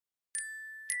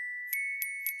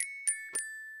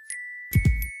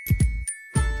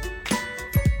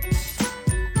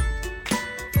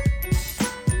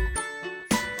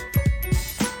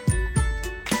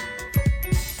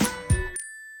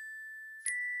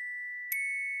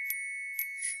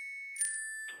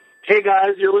Hey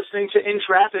guys, you're listening to In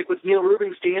Traffic with Neil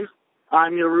Rubenstein.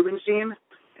 I'm Neil Rubenstein,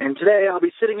 and today I'll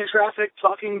be sitting in traffic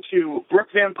talking to Brooke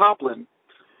van Poppelen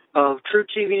of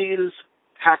truTV's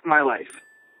Hack My Life.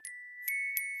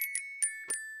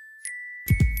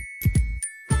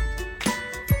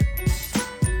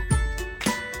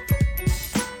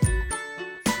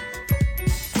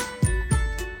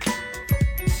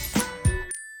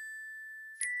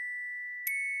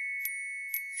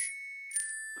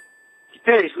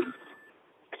 Hey.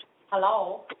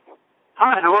 Hello.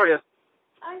 Hi, how are you?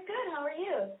 I'm good. How are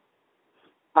you?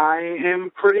 I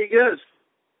am pretty good.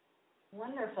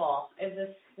 Wonderful. Is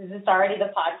this already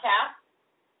the podcast?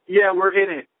 Yeah, we're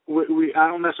in it. I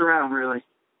don't mess around, really.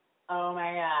 Oh,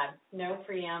 my God. No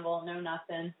preamble, no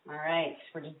nothing. All right.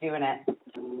 We're just doing it.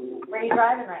 Where are you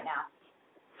driving right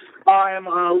now?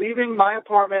 I'm leaving my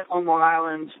apartment on Long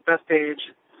Island, Bethpage,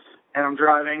 and I'm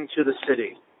driving to the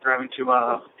city. Driving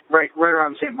to right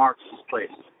around St. Mark's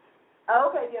place. Oh,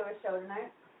 okay. Do you have a show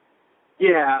tonight?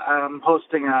 Yeah, I'm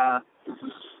hosting a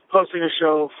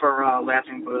show for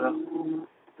Laughing Buddha.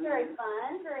 Very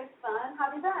fun. Very fun.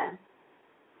 How have you been?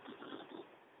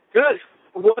 Good.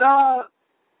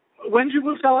 When did you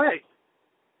move to LA?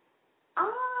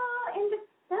 In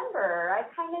December. I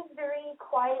kind of very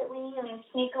quietly and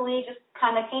sneakily just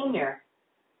kind of came here.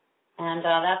 And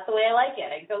that's the way I like it.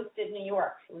 I ghosted New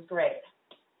York. It was great.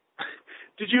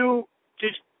 Did you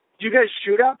guys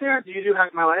shoot out there? Did you do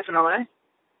Hack My Life in LA?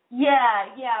 Yeah.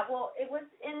 Well, it was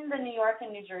in the New York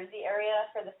and New Jersey area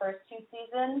for the first two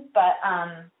seasons, but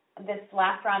this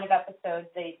last round of episodes,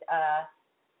 they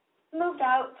moved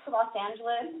out to Los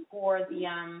Angeles for the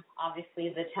obviously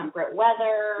the temperate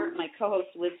weather. My co-host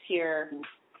lives here,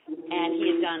 and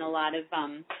he had done a lot of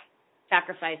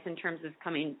sacrifice in terms of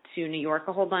coming to New York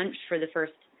a whole bunch for the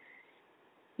first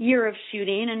year of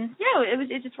shooting, and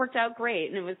it just worked out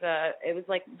great, and it was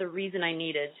like the reason I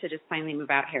needed to just finally move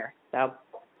out here. So,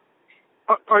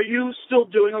 are you still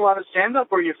doing a lot of stand-up,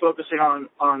 or are you focusing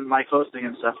on like hosting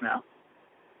and stuff now?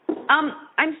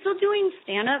 I'm still doing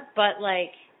stand-up, but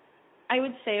like I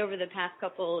would say over the past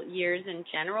couple years in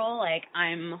general, like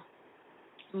I'm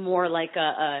more like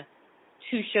a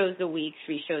 2 shows a week,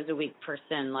 3 shows a week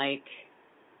person, like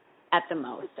at the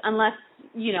most, unless,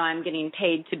 I'm getting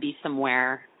paid to be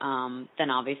somewhere, then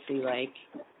obviously like,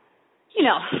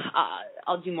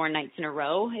 I'll do more nights in a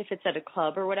row if it's at a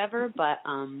club or whatever. But,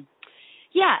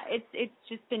 it's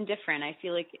just been different. I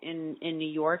feel like in New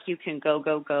York, you can go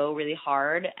really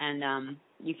hard, and,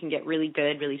 you can get really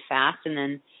good really fast. And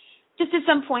then just at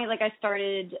some point, like I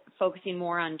started focusing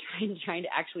more on trying to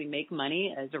actually make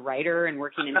money as a writer and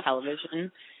working in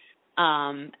television.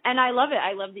 And I love it.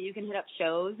 I love that you can hit up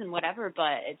shows and whatever,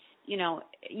 but it's,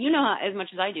 as much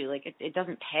as I do, like it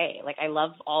doesn't pay. Like I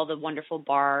love all the wonderful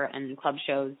bar and club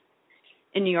shows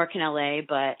in New York and LA,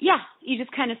 but you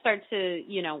just kind of start to,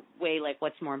 weigh like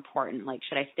what's more important. Like,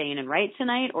 should I stay in and write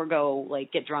tonight or go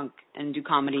like get drunk and do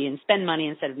comedy and spend money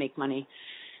instead of make money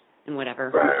and whatever.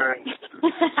 Right.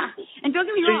 And don't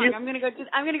get me wrong, I'm gonna go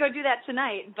do that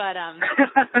tonight, but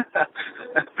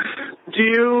Do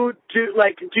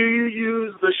you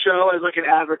use the show as like an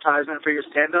advertisement for your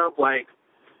stand-up? Like,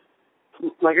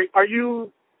 are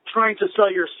you trying to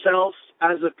sell yourself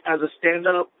as a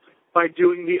stand-up by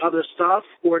doing the other stuff,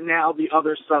 or now the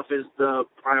other stuff is the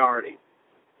priority?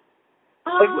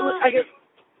 I guess.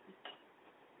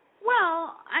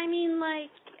 Well, I mean, like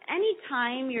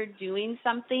anytime you're doing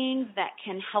something that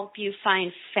can help you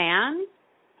find fans,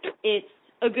 it's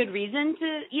a good reason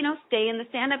to, stay in the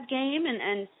stand-up game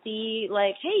and see,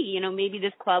 like, hey, maybe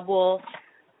this club will,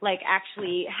 like,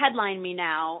 actually headline me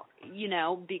now,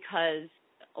 because,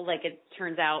 like, it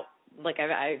turns out, like,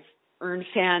 I've earned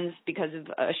fans because of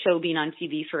a show being on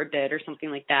TV for a bit or something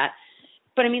like that.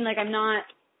 But, I mean, like, I'm not,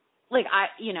 like,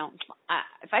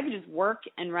 if I could just work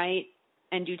and write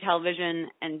and do television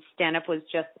and stand-up was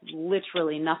just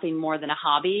literally nothing more than a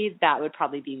hobby, that would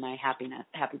probably be my happy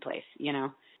place,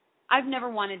 I've never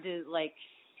wanted to, like,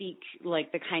 seek,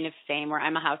 like, the kind of fame where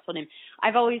I'm a household name.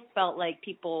 I've always felt like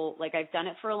people, like, I've done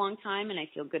it for a long time, and I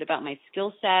feel good about my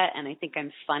skill set, and I think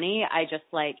I'm funny. I just,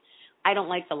 like, I don't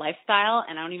like the lifestyle,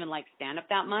 and I don't even like stand-up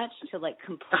that much to, like,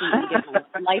 completely get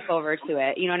my life over to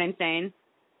it. You know what I'm saying?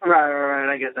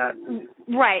 Right. I get that.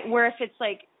 Right, where if it's,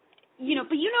 like, but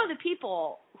the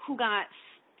people who got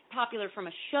popular from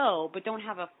a show but don't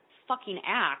have a fucking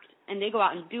act, and they go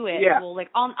out and do it. Yeah. Well, like,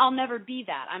 I'll never be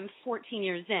that. I'm 14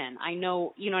 years in. I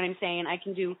know, you know what I'm saying? I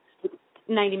can do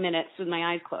 90 minutes with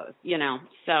my eyes closed,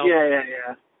 So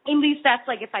Yeah. At least that's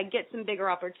like if I get some bigger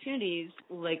opportunities,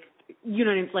 like,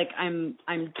 like I'm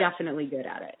definitely good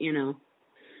at it,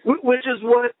 Which is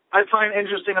what I find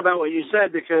interesting about what you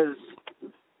said, because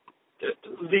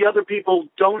the other people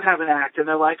don't have an act, and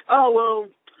they're like, oh, well,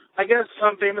 I guess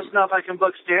I'm famous enough I can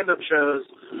book stand-up shows,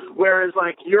 whereas,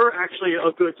 like, you're actually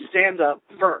a good stand-up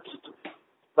first.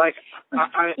 Like,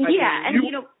 and,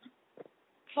 you know,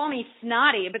 call me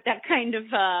snotty, but that kind of,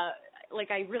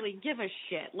 like, I really give a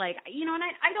shit. Like, you know, and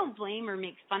I don't blame or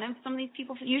make fun of some of these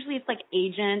people. Usually it's, like,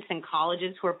 agents and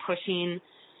colleges who are pushing,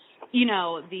 you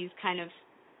know, these kind of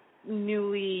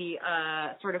newly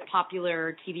sort of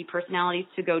popular TV personalities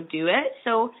to go do it.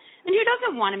 So, and who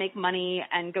doesn't want to make money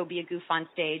and go be a goof on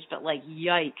stage, but like,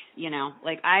 yikes, you know,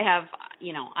 like I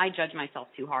judge myself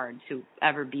too hard to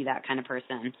ever be that kind of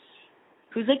person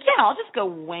who's like, yeah, I'll just go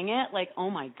wing it. Like, oh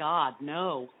my God,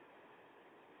 no.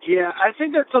 Yeah, I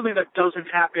think that's something that doesn't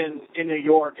happen in New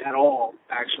York at all,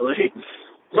 actually.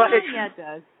 Yeah, it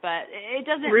does, but it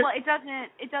doesn't. Well, it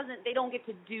doesn't. They don't get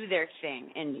to do their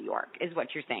thing in New York, is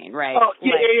what you're saying, right? Oh,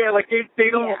 yeah. Like they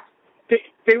don't. Yeah.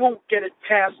 They won't get it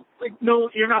past. Like, no,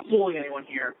 you're not fooling anyone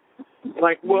here.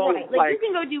 Like, well, right. Like you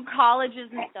can go do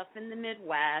colleges and stuff in the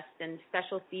Midwest and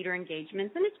special theater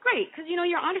engagements, and it's great because you know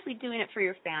you're honestly doing it for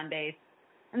your fan base,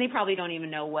 and they probably don't even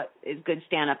know what is good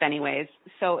stand-up anyways.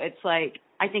 So it's like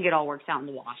I think it all works out in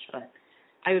the wash, but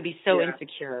I would be so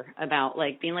insecure about,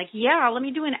 like, being like, yeah, let me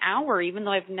do an hour, even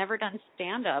though I've never done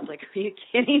stand-up. Like, are you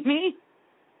kidding me?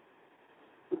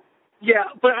 Yeah,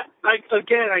 but, I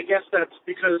guess that's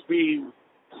because we've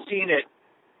seen it.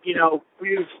 You know,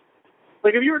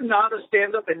 like, if you're not a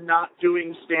stand-up and not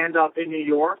doing stand-up in New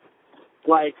York,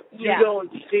 like, you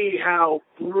don't see how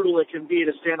brutal it can be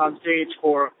to stand on stage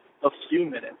for a few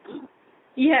minutes.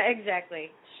 Yeah,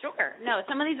 exactly. Sure. No,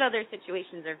 some of these other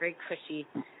situations are very cushy.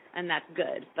 And that's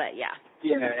good, but yeah.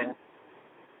 Yeah.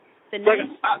 The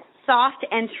nice, soft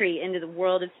entry into the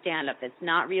world of stand-up that's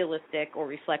not realistic or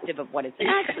reflective of what it's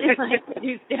actually like to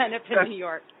do stand-up in New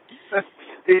York.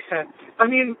 Yeah. I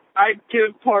mean, I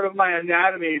give part of my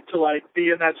anatomy to, like, be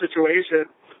in that situation,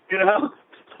 you know?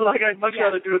 Like, I'd much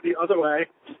rather do it the other way.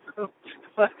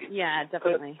 Yeah,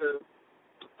 definitely.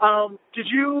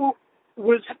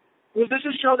 Was this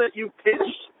a show that you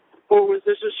pitched, or was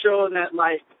this a show that,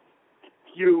 like,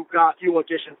 you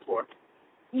auditioned for?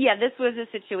 Yeah, this was a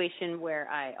situation where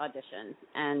I auditioned,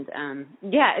 and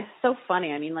yeah, it's so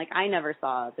funny. I mean, like, I never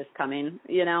saw this coming,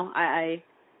 you know.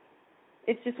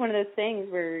 It's just one of those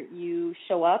things where you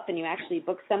show up and you actually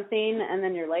book something, and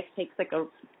then your life takes like a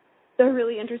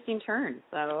really interesting turn.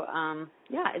 So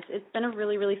yeah, it's been a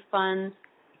really, really fun.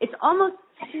 It's almost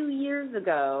 2 years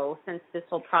ago since this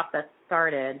whole process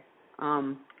started.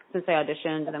 Since I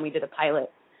auditioned, and then we did a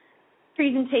pilot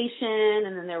presentation,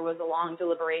 and then there was a long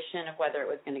deliberation of whether it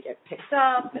was going to get picked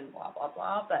up and blah, blah,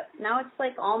 blah. But now it's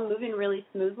like all moving really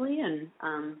smoothly, and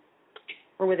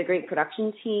we're with a great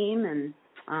production team. And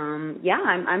yeah,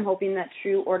 I'm hoping that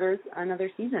True orders another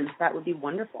season. That would be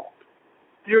wonderful.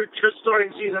 You're just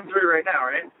starting season 3 right now,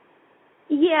 right?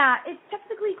 Yeah, it's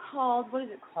technically called, what is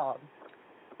it called?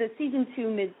 The season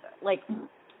 2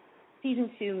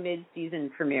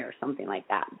 mid-season premiere or something like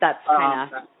that. That's kind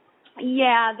of...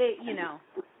 Yeah, you know,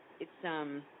 it's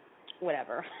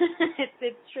whatever.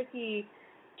 it's tricky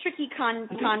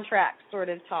contract sort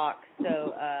of talk.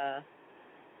 So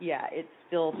yeah, it's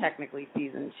still technically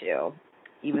season 2,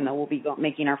 even though we'll be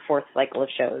making our 4th cycle of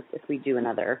shows if we do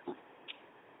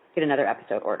get another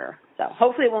episode order. So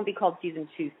hopefully it won't be called season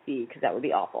 2C, because that would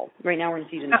be awful. Right now we're in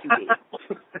season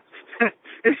 2B.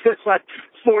 It's just like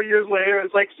 4 years later,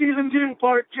 it's like season 2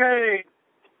 part J.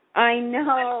 I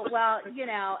know. Well, you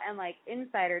know, and like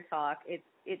insider talk,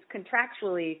 it's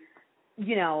contractually,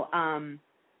 you know,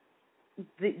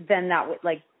 then that would,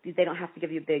 like, they don't have to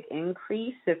give you a big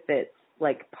increase if it's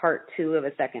like part 2 of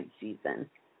a second season.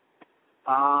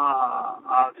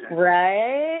 Okay.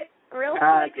 Right? Real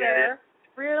slick there.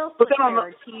 Real slick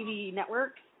there, TV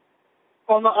networks.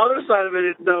 On the other side of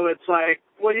it, though, it's like,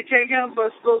 well, you can't cancel,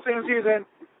 it's still same season.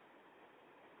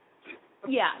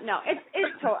 Yeah, no,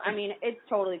 it's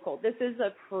totally cool. This is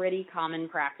a pretty common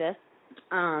practice,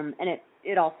 and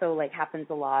it also like happens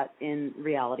a lot in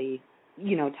reality,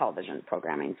 you know, television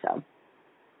programming. So,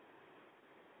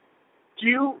 do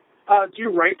you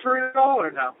write for it at all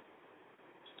or no?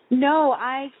 No,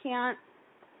 I can't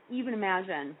even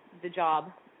imagine the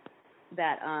job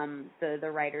that the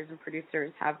writers and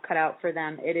producers have cut out for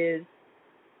them. It is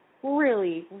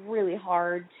really, really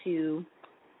hard to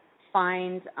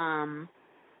find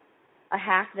a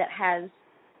hack that has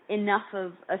enough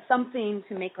of something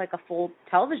to make like a full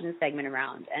television segment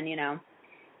around. And, you know,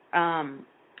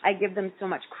 I give them so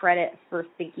much credit for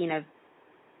thinking of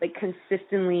like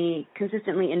consistently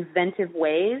inventive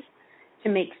ways to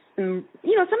make some,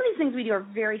 you know, some of these things we do are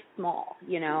very small,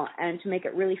 you know, and to make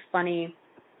it really funny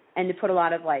and to put a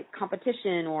lot of, like,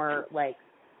 competition or, like,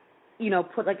 you know,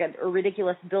 put, like, a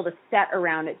ridiculous build a set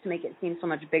around it to make it seem so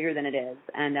much bigger than it is.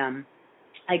 And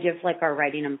I give, like, our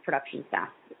writing and production staff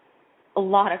a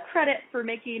lot of credit for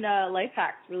making Life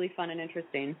Hacks really fun and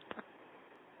interesting.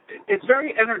 It's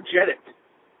very energetic,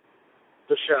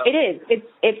 the show. It is.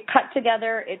 It's cut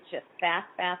together. It's just fast.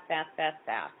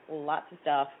 Lots of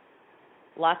stuff.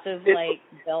 Lots of,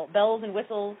 bells and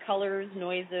whistles, colors,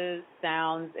 noises,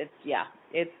 sounds.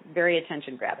 It's very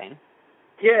attention-grabbing.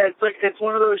 Yeah, it's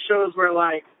one of those shows where,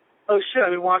 like, oh, shit,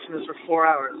 I've been watching this for 4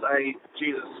 hours.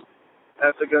 Jesus. I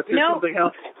have to go through something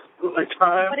else with my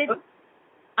time. But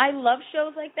I love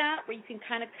shows like that where you can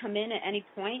kind of come in at any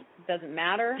point. It doesn't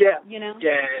matter. Yeah. You know?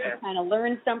 Yeah. Kind of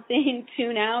learn something,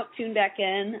 tune out, tune back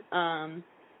in.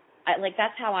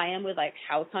 That's how I am with, like,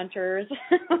 House Hunters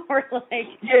or, like...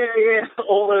 Yeah.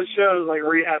 All those shows, like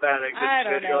Rehab Addicts. I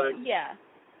don't know. Yeah.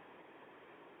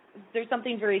 There's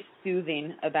something very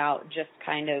soothing about just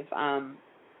kind of,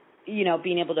 you know,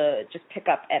 being able to just pick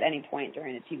up at any point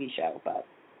during a TV show. But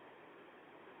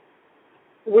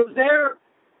was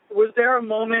there a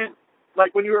moment,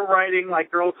 like when you were writing, like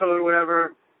Girl Code or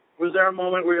whatever, was there a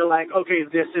moment where you're like, okay,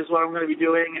 this is what I'm going to be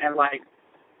doing, and like,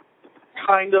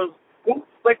 kind of,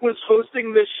 like, was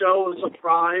hosting this show a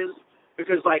surprise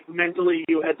because, like, mentally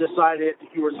you had decided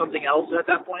you were something else at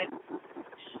that point?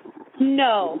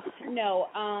 No.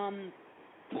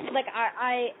 Like,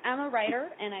 I am a writer,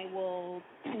 and I will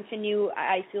continue.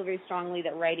 I feel very strongly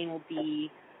that writing will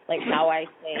be, like, how I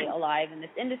stay alive in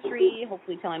this industry,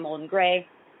 hopefully till I'm old and gray.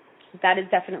 That is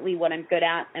definitely what I'm good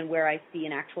at and where I see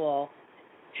an actual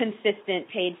consistent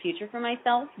paid future for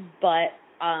myself. But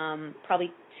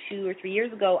probably 2 or 3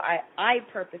 years ago, I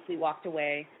purposely walked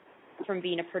away from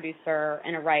being a producer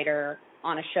and a writer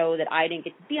on a show that I didn't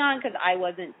get to be on because I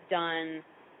wasn't done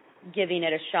giving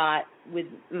it a shot with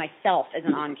myself as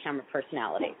an on-camera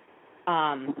personality.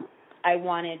 I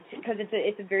wanted to, because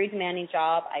it's a very demanding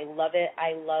job. I love it.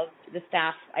 I love the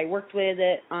staff I worked with.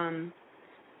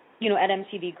 You know, at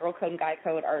MTV, Girl Code and Guy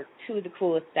Code are two of the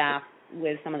coolest staff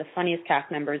with some of the funniest cast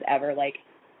members ever. Like,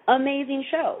 amazing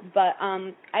show. But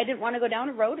I didn't want to go down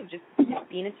a road of just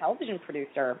being a television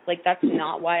producer. Like, that's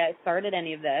not why I started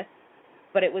any of this.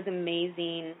 But it was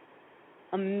amazing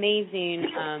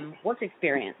work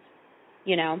experience.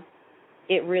 You know,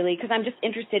 it really, because I'm just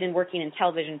interested in working in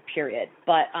television, period.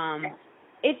 But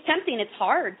it's tempting. It's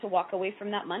hard to walk away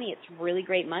from that money. It's really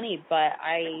great money. But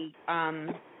I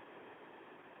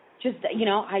just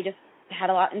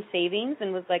had a lot in savings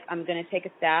and was like, I'm going to take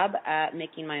a stab at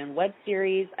making my own web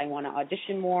series. I want to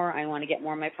audition more. I want to get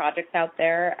more of my projects out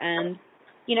there. And,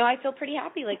 you know, I feel pretty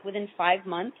happy. Like, within 5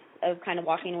 months of kind of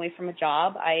walking away from a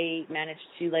job, I managed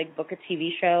to, like, book a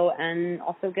TV show and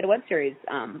also get a web series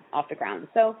off the ground.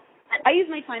 So I use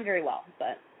my time very well.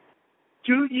 But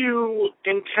do you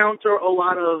encounter a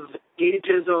lot of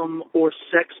ageism or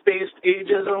sex-based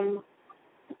ageism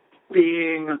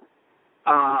being,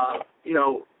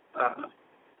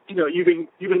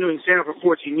 you've been doing stand-up for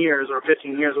 14 years or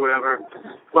 15 years or whatever.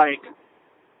 Like,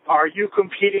 are you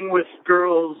competing with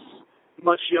girls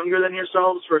much younger than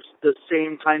yourselves for the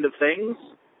same kind of things?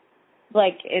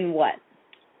 Like, in what?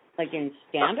 Like, in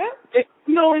stand-up?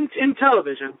 No, in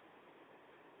television.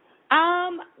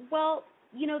 Well,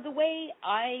 you know, the way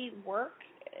I work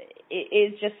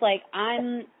is just like,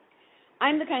 I'm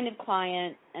the kind of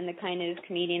client and the kind of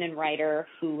comedian and writer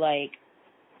who, like,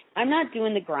 I'm not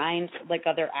doing the grind like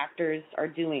other actors are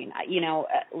doing. You know,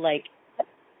 like,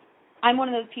 I'm one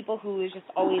of those people who is just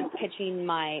always pitching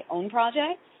my own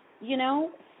projects, you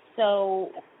know?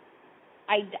 So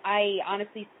I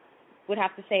honestly would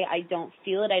have to say I don't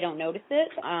feel it. I don't notice it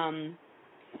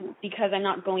because I'm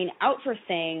not going out for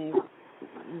things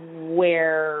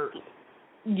where,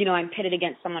 you know, I'm pitted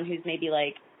against someone who's maybe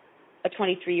like a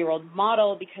 23-year-old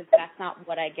model, because that's not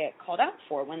what I get called out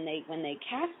for when they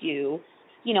cast you.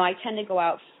 You know, I tend to go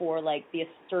out for, like, the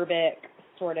acerbic,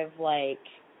 sort of, like,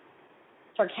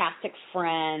 sarcastic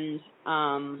friend.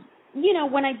 You know,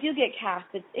 when I do get cast,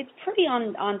 it's pretty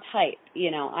on type, you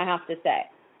know, I have to say.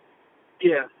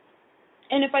 Yeah.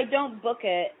 And if I don't book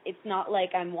it, it's not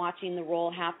like I'm watching the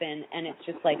role happen and it's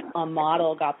just like a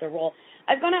model got the role.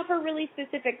 I've gone out for really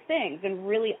specific things, and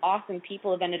really awesome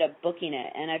people have ended up booking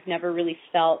it, and I've never really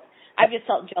felt – I've just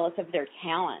felt jealous of their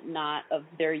talent, not of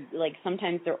their – like,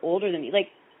 sometimes they're older than me. Like,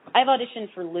 I've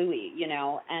auditioned for Louis, you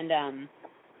know, and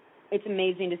it's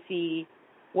amazing to see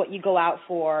what you go out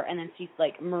for and then see,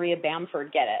 like, Maria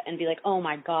Bamford get it and be like, oh,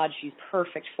 my God, she's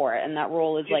perfect for it, and that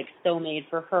role is, like, so made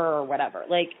for her or whatever.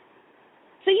 Like,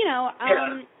 so, you know,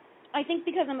 I think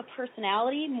because I'm a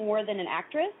personality more than an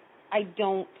actress,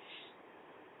 I'm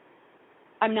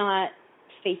not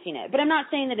facing it. But I'm not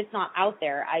saying that it's not out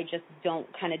there. I just don't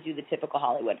kind of do the typical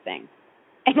Hollywood thing.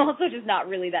 I'm also just not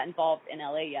really that involved in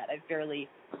LA yet. I've barely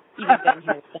even been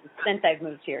here since I've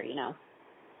moved here, you know.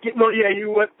 Well, yeah,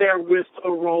 you went there with a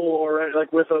role already,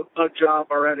 like with a job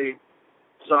already.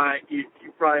 So you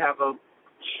probably have a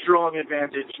strong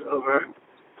advantage over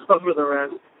the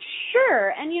rest.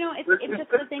 Sure, and you know, it's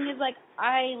just the thing is like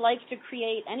I like to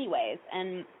create anyways,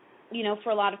 and you know,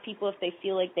 for a lot of people, if they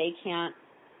feel like they can't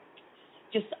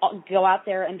just go out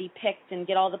there and be picked and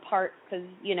get all the parts because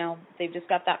you know they've just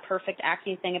got that perfect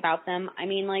acting thing about them. I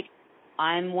mean, like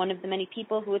I'm one of the many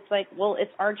people who it's like, well,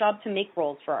 it's our job to make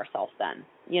roles for ourselves then,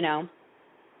 you know,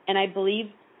 and I believe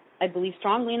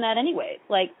strongly in that anyways.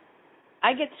 Like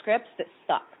I get scripts that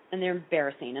suck and they're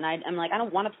embarrassing, and I'm like, I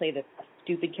don't want to play this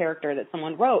stupid character that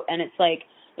someone wrote, and it's like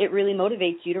it really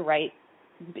motivates you to write,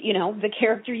 you know, the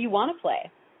character you want to play.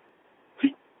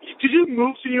 Did you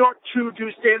move to New York to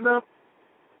do stand-up?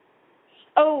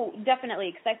 Oh,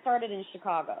 definitely, because I started in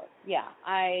Chicago. Yeah,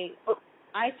 I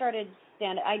started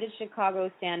stand-up. I did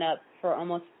Chicago stand-up for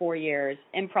almost 4 years,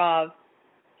 improv,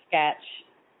 sketch,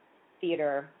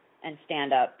 theater, and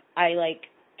stand-up. I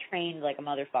trained like a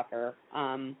motherfucker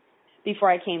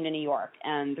before I came to New York,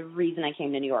 and the reason I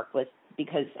came to New York was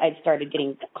because I'd started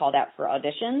getting called out for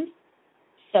auditions.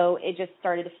 So it just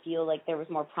started to feel like there was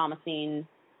more promising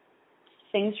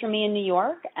things for me in New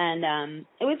York, and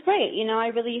it was great. You know, I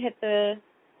really hit the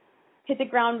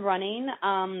ground running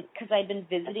because I'd been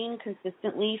visiting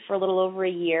consistently for a little over a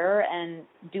year and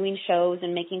doing shows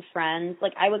and making friends.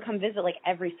 Like I would come visit like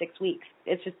every 6 weeks.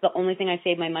 It's just the only thing I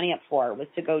saved my money up for was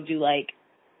to go do like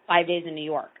 5 days in New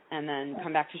York and then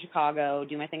come back to Chicago,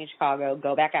 do my thing in Chicago,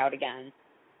 go back out again.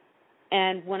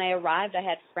 And when I arrived, I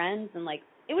had friends, and like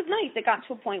it was nice. It got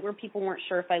to a point where people weren't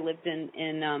sure if I lived in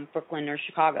Brooklyn or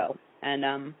Chicago,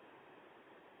 and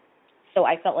so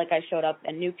I felt like I showed up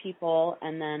and knew people.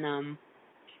 And then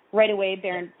right away,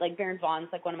 Baron Vaughn's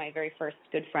like one of my very first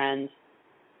good friends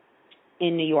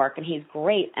in New York, and he's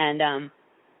great. And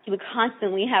he would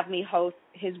constantly have me host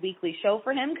his weekly show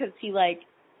for him because he like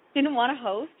didn't want to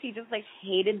host. He just like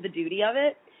hated the duty of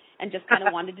it. And just kind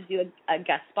of wanted to do a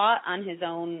guest spot on his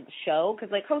own show.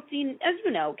 Because, like, hosting, as you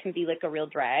know, can be, like, a real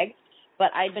drag.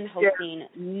 But I'd been hosting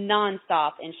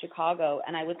nonstop in Chicago.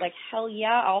 And I was like, hell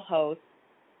yeah, I'll host.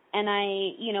 And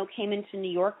I, you know, came into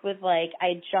New York with, like,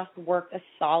 I just worked a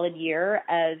solid year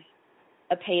as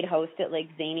a paid host at, like,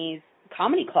 Zany's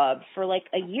Comedy Club for, like,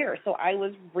 a year. So I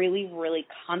was really, really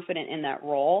confident in that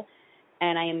role.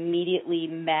 And I immediately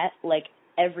met, like,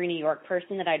 every New York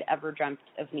person that I'd ever dreamt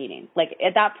of meeting. Like,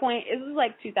 at that point, it was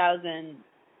like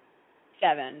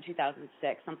 2007,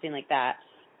 2006, something like that.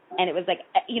 And it was like,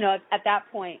 you know, at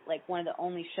that point, like, one of the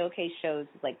only showcase shows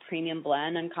was, like, Premium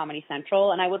Blend on Comedy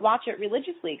Central. And I would watch it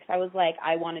religiously because I was like,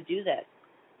 I want to do this.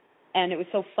 And it was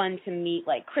so fun to meet,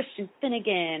 like, Christian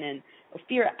Finnegan and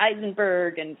Ophira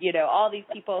Eisenberg and, you know, all these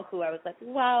people who I was like,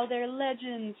 wow, they're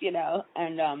legends, you know.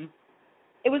 And,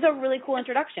 it was a really cool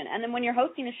introduction. And then when you're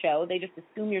hosting a show, they just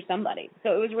assume you're somebody.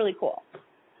 So it was really cool.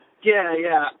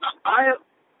 Yeah. I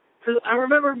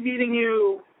remember meeting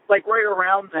you, like, right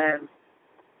around then.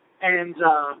 And,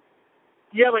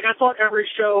 like, I thought every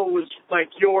show was, like,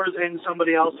 yours and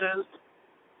somebody else's.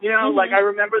 You know, like, I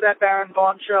remember that Baron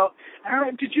Vaughn show.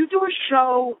 And did you do a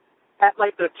show at,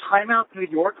 like, the Time Out New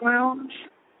York Lounge?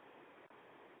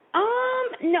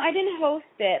 No, I didn't host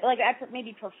it. Like, I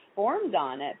maybe performed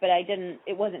on it, but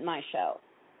it wasn't my show.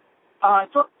 I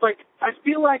thought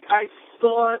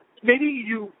maybe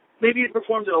you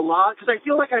performed it a lot, because I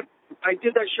feel like I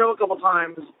did that show a couple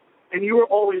times, and you were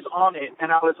always on it,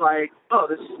 and I was like, oh,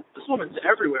 this woman's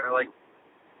everywhere. Like,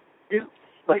 she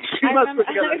must put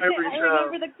together every show. I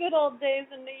remember the good old days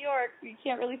in New York. You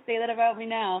can't really say that about me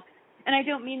now. And I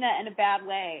don't mean that in a bad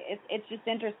way. It's just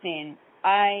interesting.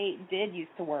 I did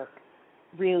used to work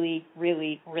really,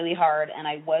 really, really hard, and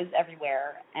I was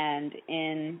everywhere. And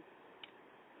in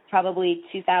probably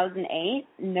 2008,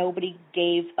 nobody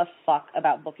gave a fuck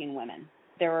about booking women.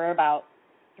 There were about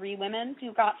 3 women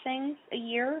who got things a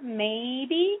year,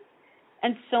 maybe,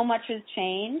 and so much has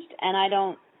changed. And I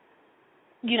don't,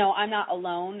 you know, I'm not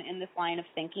alone in this line of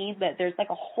thinking, but there's like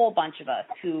a whole bunch of us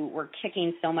who were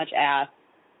kicking so much ass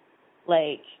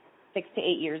like 6 to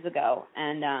 8 years ago,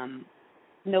 and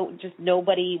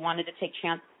nobody wanted to take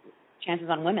chances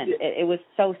on women. It was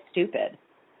so stupid.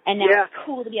 And now it's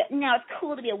cool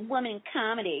to be a woman in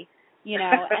comedy, you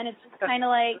know. And it's just kind of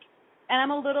like, and I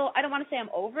don't want to say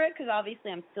I'm over it, because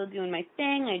obviously I'm still doing my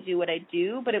thing. I do what I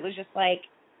do, but it was just like,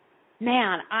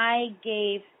 man, I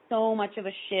gave so much of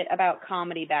a shit about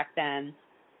comedy back then,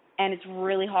 and it's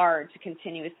really hard to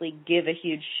continuously give a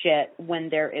huge shit when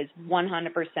there is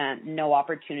 100% no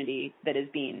opportunity that is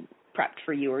being prepped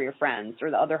for you or your friends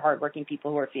or the other hardworking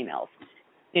people who are females,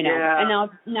 you know. Yeah. And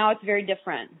now it's very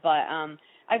different. But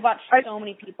I've watched so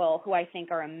many people who I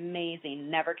think are amazing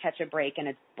never catch a break, and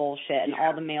it's bullshit. And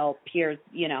all the male peers,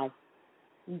 you know,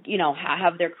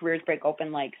 have their careers break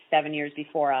open like 7 years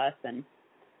before us, and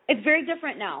it's very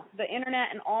different now. The internet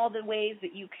and all the ways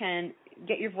that you can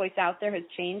get your voice out there has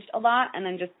changed a lot, and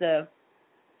then just the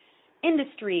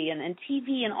industry and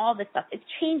TV and all this stuff, it's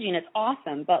changing. It's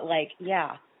awesome, but like,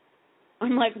 yeah,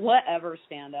 I'm like, whatever,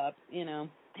 stand up, you know.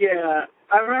 Yeah,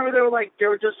 I remember there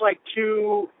were just like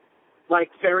two like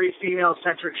very female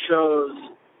centric shows.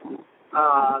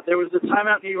 There was the Time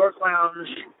Out New York Lounge,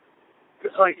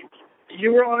 like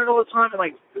you were on it all the time, and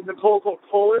like Nicole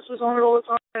Colas was on it all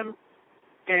the time,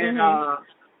 and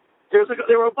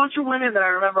there were a bunch of women that I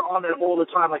remember on it all the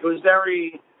time. Like it was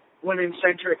very women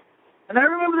centric. And I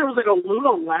remember there was like a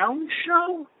Luna Lounge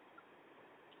show.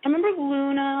 I remember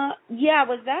Luna. Yeah,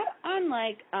 was that on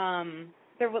like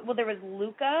there was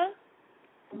Luca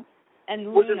and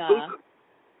Luna. Was it Luca?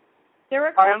 There were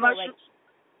a couple like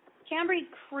Cambry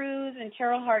Cruz and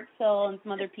Carol Hartzell and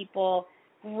some other people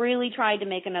really tried to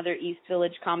make another East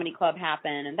Village Comedy Club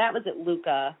happen, and that was at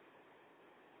Luca.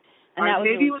 And that was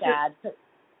really sad.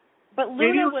 But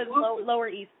Luna was Lower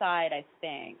East Side, I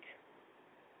think.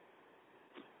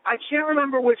 I can't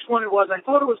remember which one it was. I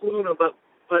thought it was Luna, but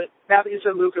now that you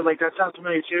said Luca, like that sounds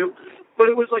familiar too. But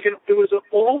it was like an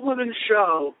all women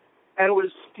show, and it was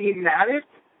thematic,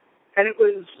 and it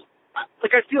was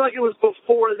like I feel like it was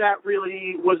before that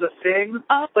really was a thing.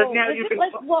 Oh, but now you can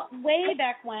way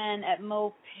back when at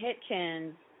Mo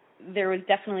Pitkins, there was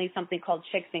definitely something called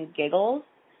Chicks and Giggles.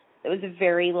 It was a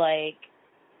very like.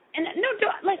 And no,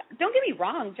 don't get me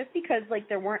wrong. Just because like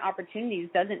there weren't opportunities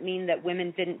doesn't mean that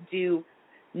women didn't do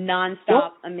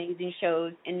nonstop amazing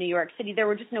shows in New York City. There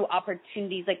were just no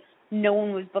opportunities. Like no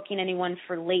one was booking anyone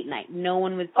for late night. No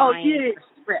one was buying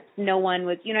scripts. No one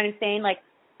was. You know what I'm saying? Like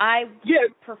I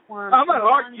performed. I'm not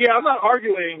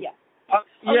arguing. Yeah.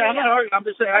 I'm not arguing. I'm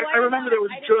just saying. I remember there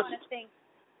was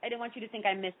I didn't want you to think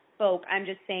I misspoke. I'm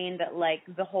just saying that like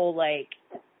the whole like.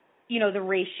 You know, the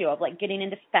ratio of, like, getting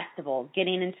into festivals,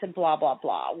 getting into blah, blah,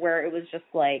 blah, where it was just,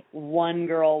 like, one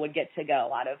girl would get to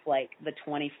go out of, like, the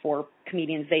 24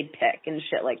 comedians they'd pick and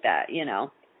shit like that, you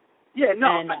know? Yeah,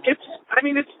 no,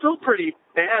 it's still pretty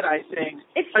bad, I think.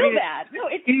 It's still bad. No,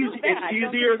 it's still bad. It's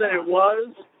easier than it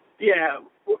was. Yeah.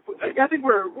 I think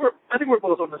we're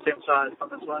both on the same side on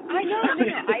this one. I know.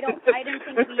 I didn't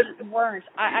think we weren't.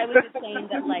 I was just saying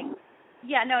that, like,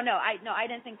 yeah, I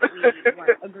didn't think that we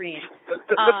weren't agreeing.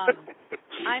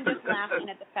 I'm just laughing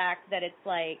at the fact that it's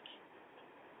like,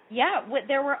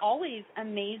 there were always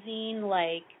amazing,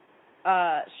 like,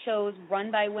 shows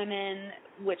run by women,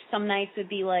 which some nights would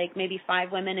be like maybe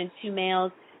 5 women and 2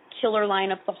 males, killer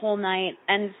lineup the whole night.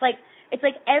 And it's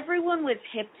like everyone was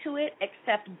hip to it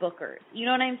except bookers. You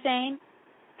know what I'm saying?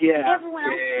 Yeah. Everyone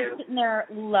else is sitting there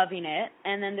loving it,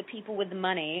 and then the people with the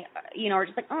money, you know, are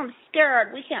just like, oh, I'm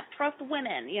scared. We can't trust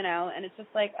women, you know. And it's just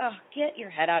like, oh, get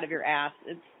your head out of your ass.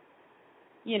 It's,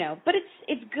 you know, but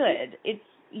it's good. It's,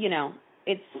 you know,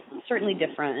 it's certainly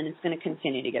different, and it's going to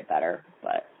continue to get better.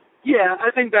 But yeah, I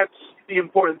think that's the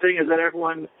important thing is that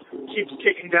everyone keeps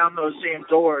kicking down those same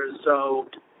doors. So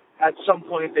at some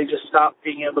point, they just stop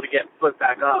being able to get put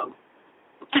back up.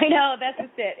 I know, that's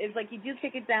just it. It's like you do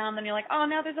kick it down, then you're like, oh,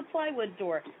 now there's a plywood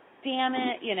door. Damn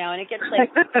it, you know, and it gets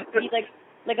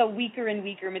like a weaker and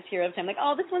weaker material time. Like,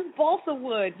 oh, this one's balsa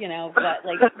wood, you know, but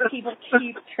like people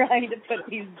keep trying to put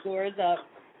these doors up.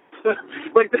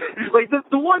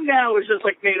 the one now is just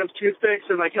like made of toothpicks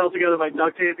and like held together by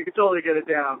duct tape. You can totally get it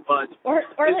down, but or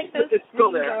like those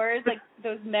doors, like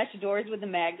those mesh doors with the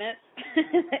magnets.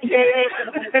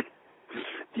 Yeah.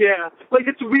 Yeah, like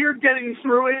it's weird getting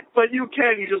through it, but you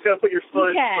can. You just gotta put your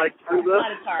foot like through the.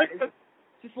 It's hard. It's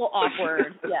just a little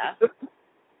awkward. Yeah.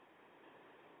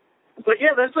 But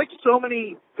yeah, there's like so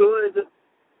many good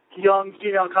young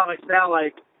female comics now.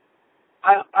 Like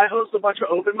I host a bunch of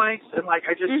open mics, and like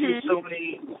I just see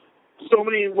so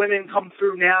many women come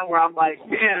through now where I'm like,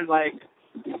 man, like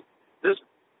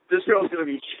this girl's gonna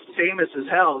be famous as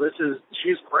hell.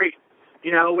 She's great.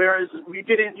 You know, whereas we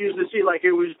didn't usually see, like,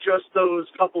 it was just those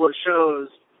couple of shows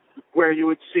where you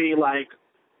would see, like,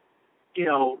 you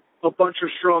know, a bunch of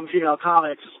strong female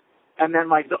comics, and then,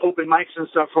 like, the open mics and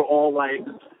stuff were all, like,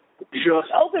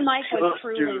 just... Open mic was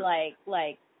truly,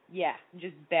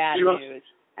 just bad news.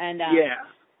 And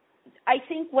I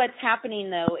think what's happening,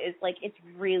 though, is, like, it's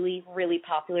really, really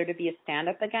popular to be a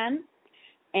stand-up again.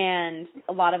 And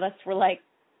a lot of us were like,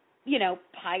 you know,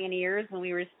 pioneers when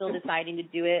we were still deciding to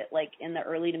do it, like in the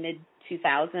early to mid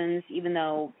 2000s, even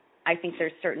though I think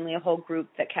there's certainly a whole group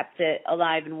that kept it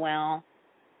alive and well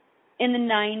in the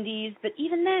 90s. But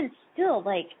even then, still,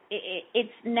 like, it's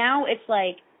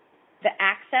like the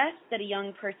access that a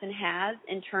young person has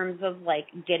in terms of, like,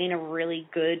 getting a really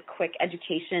good, quick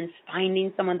education,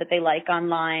 finding someone that they like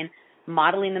online,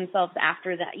 modeling themselves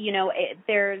after that. You know,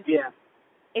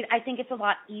 I think it's a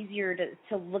lot easier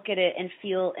to look at it and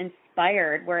feel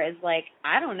inspired, whereas, like,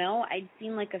 I don't know, I'd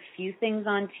seen, like, a few things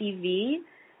on TV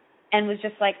and was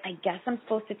just like, I guess I'm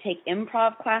supposed to take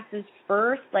improv classes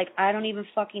first. Like, I don't even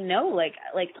fucking know. Like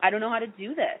I don't know how to do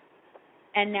this.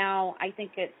 And now I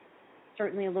think it's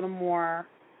certainly a little more,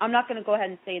 I'm not going to go ahead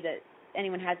and say that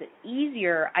anyone has it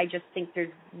easier. I just think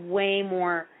there's way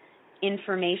more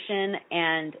information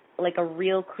and, like, a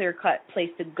real clear-cut place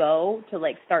to go to,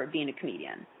 like, start being a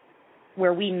comedian,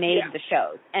 where we made the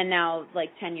shows. And now, like,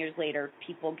 10 years later,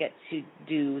 people get to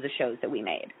do the shows that we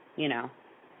made, you know?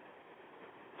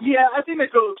 Yeah, I think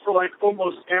that goes for, like,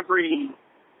 almost every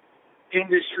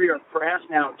industry or craft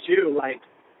now, too. Like,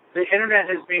 the internet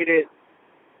has made it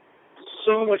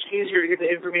so much easier to get the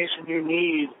information you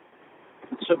need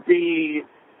to be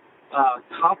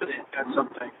competent at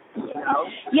something, you know?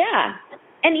 Yeah.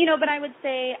 And, you know, but I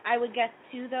would guess,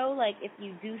 too, though, like, if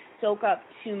you do soak up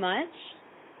too much,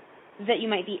 that you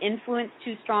might be influenced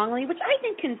too strongly, which I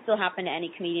think can still happen to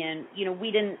any comedian. You know,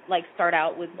 we didn't, like, start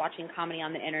out with watching comedy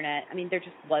on the internet. I mean, there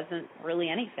just wasn't really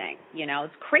anything, you know.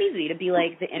 It's crazy to be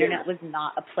like, the internet was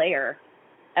not a player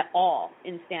at all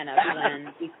in stand-up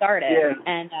when we started. Yeah.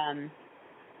 And,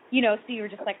 you know, so you were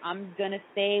just like, I'm going to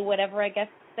say whatever I guess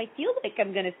I feel like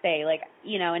I'm going to say, like,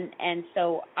 you know, and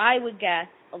so I would guess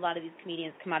a lot of these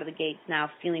comedians come out of the gates now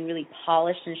feeling really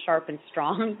polished and sharp and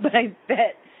strong, but I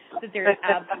bet that they're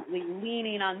absolutely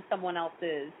leaning on someone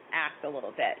else's act a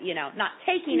little bit, you know, not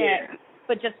taking it,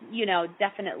 but just, you know,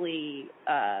 definitely,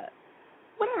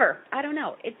 whatever. I don't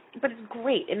know. But it's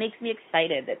great. It makes me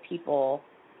excited that people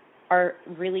are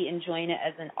really enjoying it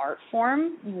as an art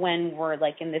form when we're,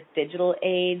 like, in this digital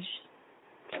age.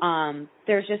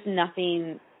 There's just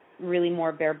nothing really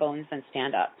more bare bones than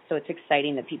stand-up. So it's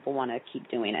exciting that people want to keep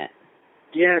doing it.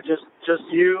 Yeah, just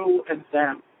you and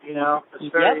them, you know? It's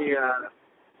very...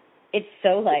 It's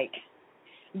so, like,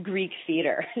 Greek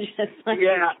theater. Just like,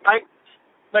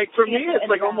 for me, it's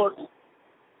like almost...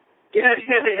 Yeah.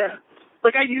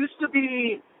 Like, it used to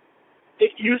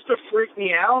freak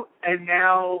me out, and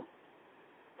now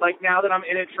that I'm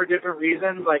in it for different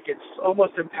reasons, like, it's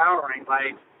almost empowering.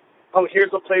 Like, oh,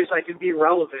 here's a place I can be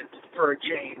relevant for a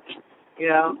change, you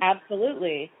know?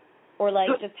 Absolutely. Or, like,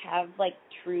 just have, like,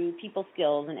 true people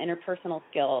skills and interpersonal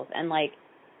skills, and, like,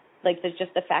 there's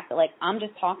just the fact that, like, I'm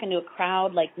just talking to a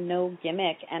crowd, like, no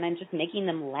gimmick, and I'm just making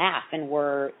them laugh, and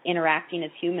we're interacting as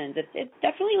humans. It's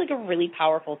definitely, like, a really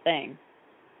powerful thing.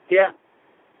 Yeah.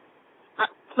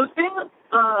 The thing,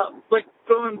 like,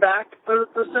 going back a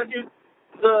second,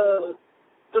 the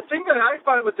thing that I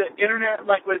find with the internet,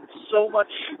 like, with so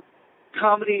much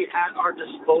comedy at our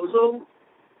disposal,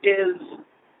 is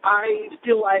I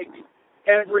feel like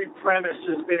every premise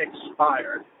has been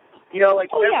expired. You know, like,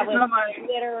 every time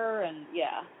Twitter and,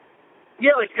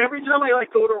 Yeah, like, every time I,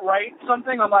 like, go to write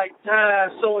something, I'm like,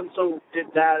 so-and-so did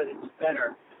that, and it's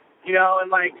better. You know, and,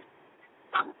 like,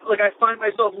 I find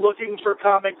myself looking for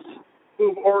comics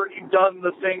who've already done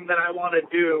the thing that I want to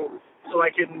do so I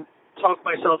can talk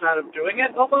myself out of doing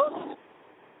it, almost.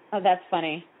 Oh, that's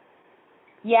funny.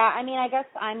 Yeah, I mean, I guess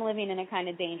I'm living in a kind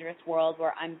of dangerous world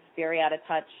where I'm very out of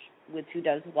touch with who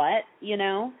does what, you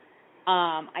know?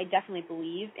 I definitely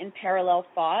believe in parallel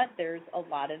thought. There's a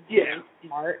lot of very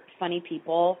smart, funny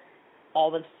people,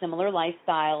 all with similar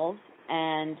lifestyles,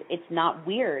 and it's not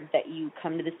weird that you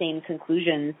come to the same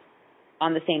conclusions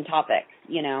on the same topics,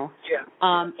 you know?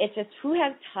 Yeah. It's just who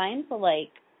has time to, like,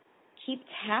 keep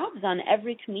tabs on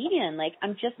every comedian? Like,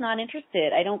 I'm just not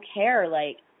interested. I don't care.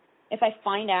 Like, if I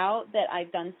find out that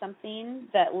I've done something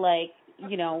that, like,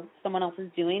 you know, someone else is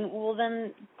doing, well,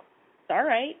 then it's all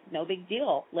right. No big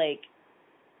deal. Like,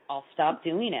 I'll stop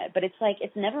doing it. But it's like,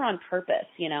 it's never on purpose,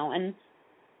 you know? And,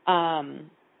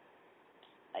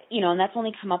 you know, and that's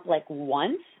only come up, like,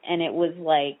 once, and it was,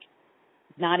 like,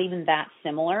 not even that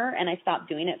similar, and I stopped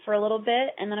doing it for a little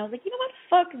bit, and then I was like, you know what,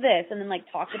 fuck this, and then, like,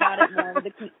 talked about it more with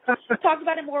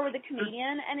the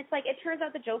comedian, and it's like, it turns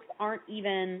out the jokes aren't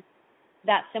even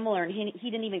that similar, and he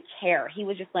didn't even care. He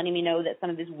was just letting me know that some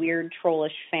of his weird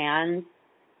trollish fans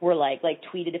were like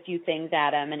tweeted a few things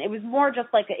at him, and it was more just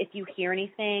like if you hear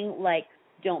anything, like,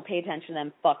 don't pay attention to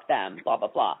them, fuck them, blah, blah,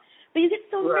 blah. But you get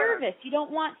so nervous. You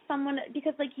don't want someone,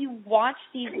 because, like, you watch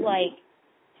these, like,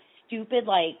 stupid,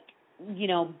 like, you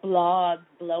know, blogs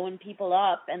blowing people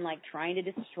up and, like, trying to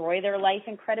destroy their life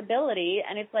and credibility,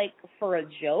 and it's like, for a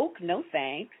joke? No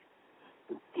thanks.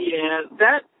 Yeah,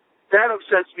 that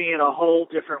upsets me in a whole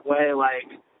different way. Like,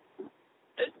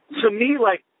 to me,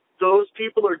 like, those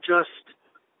people are just,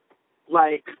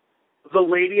 like, the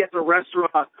lady at the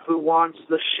restaurant who wants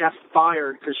the chef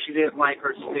fired because she didn't like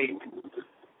her steak.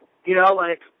 You know,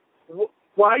 like,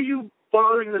 why are you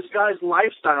bothering this guy's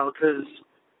lifestyle? Because,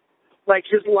 like,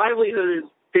 his livelihood is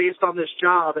based on this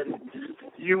job, and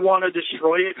you want to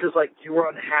destroy it because, like, you were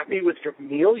unhappy with your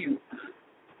meal, you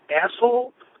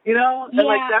asshole? You know? And,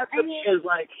 like, that to me is,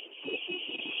 like...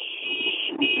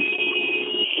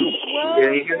 Whoa,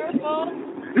 careful.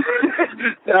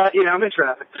 Yeah, I'm in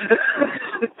traffic.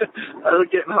 I'm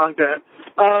getting honked at.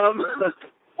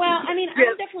 Well, I mean,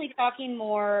 I'm definitely talking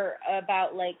more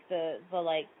about, like, the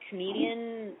like,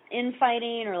 comedian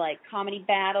infighting or, like, comedy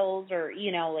battles or,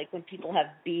 you know, like, when people have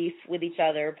beef with each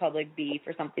other, public beef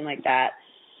or something like that.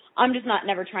 I'm just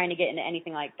never trying to get into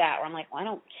anything like that where I'm like, well, I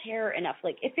don't care enough.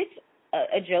 Like, if it's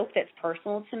a joke that's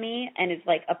personal to me and it's,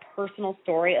 like, a personal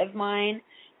story of mine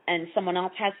and someone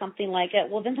else has something like it,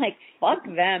 well, then, like, fuck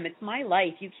them. It's my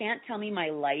life. You can't tell me my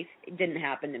life didn't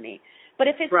happen to me. But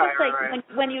if it's just, like,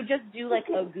 when you just do, like,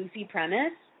 a goofy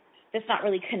premise that's not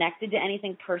really connected to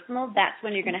anything personal, that's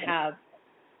when you're going to have,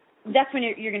 that's when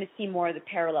you're going to see more of the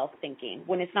parallel thinking,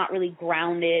 when it's not really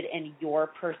grounded in your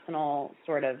personal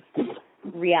sort of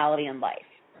reality in life.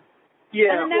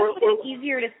 Yeah. And then that's when it's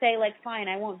easier to say, like, fine,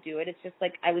 I won't do it. It's just,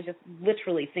 like, I was just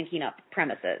literally thinking up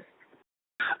premises.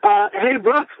 Hey,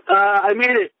 Brooke, I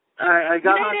made it. I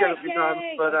got honked at a few times,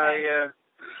 but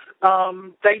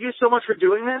thank you so much for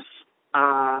doing this.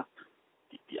 I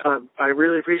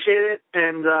really appreciate it,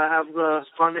 and have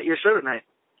fun at your show tonight.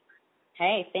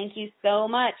 Hey, thank you so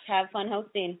much. Have fun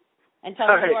hosting. And tell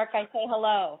New York I say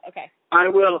hello. Okay. I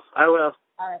will. All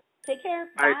right. Take care.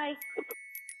 Bye. Right.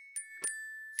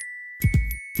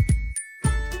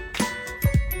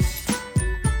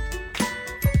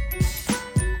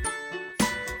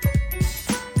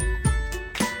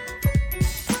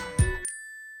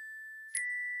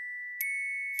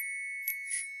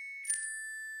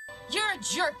 You're a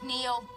jerk, Neil.